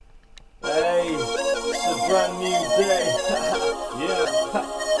brand new day. Yeah.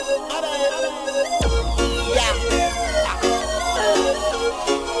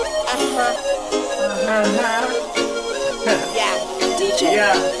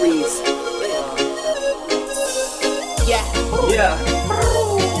 deejayrizz. Yeah.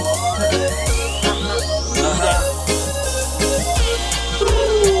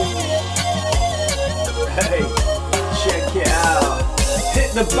 Hey, check it out.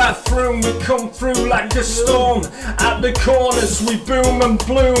 Hit the bathroom, we come through like a storm. At the corners, we boom and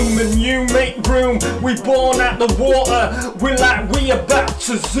bloom, and you make room. We born out the water, we about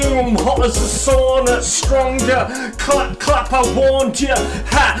to zoom. Hot as a sauna, stronger. Clap, clap, I warned ya.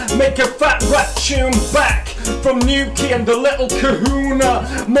 Ha, make a fat rap tune back from Nuki and the little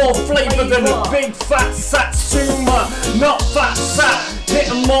kahuna. More flavor than a big fat satsuma. Not fat sat,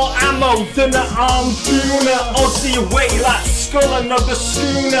 hitting more ammo than an armed gooner. Aussie away like skull, another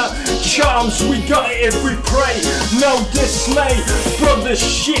schooner. Charms, we got it if we pray. No dismay, brother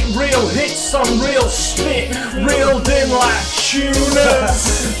shit. Real hits on real spit, reeled in like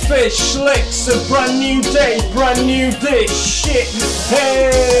tuners. Fish licks, a brand new day, brand new dish. Shit,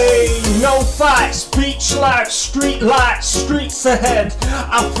 hey, no fights, beach life, street lights, streets ahead.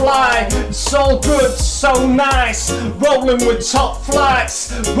 I fly, so good, so nice. Rolling with top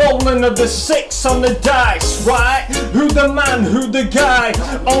flights, rolling of the 6 on the dice, right? Who the man, who the guy?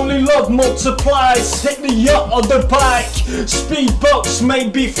 Only love multiplies. Hit the yacht or the bike. Speedboats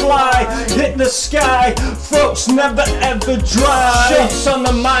maybe fly. Hit the sky. Throats never ever dry. Shots on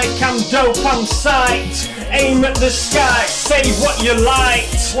the mic, I'm dope, I'm psyched. Aim at the sky, say what you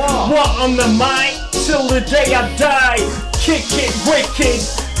liked. What on the mic? Till the day I die. Kick it wicked.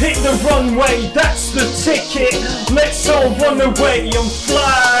 Hit the runway, that's the ticket. Let's all run away and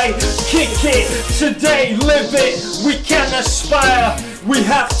fly. Kick it, today live it. We can aspire, we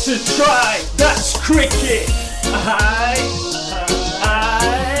have to try. That's cricket. I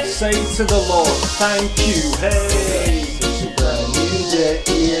say to the Lord, thank you. Hey, it's a brand new day.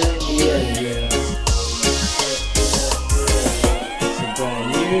 Yeah. It's a brand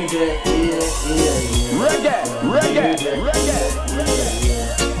new day. Yeah. Reggae.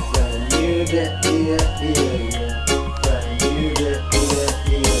 Yeah.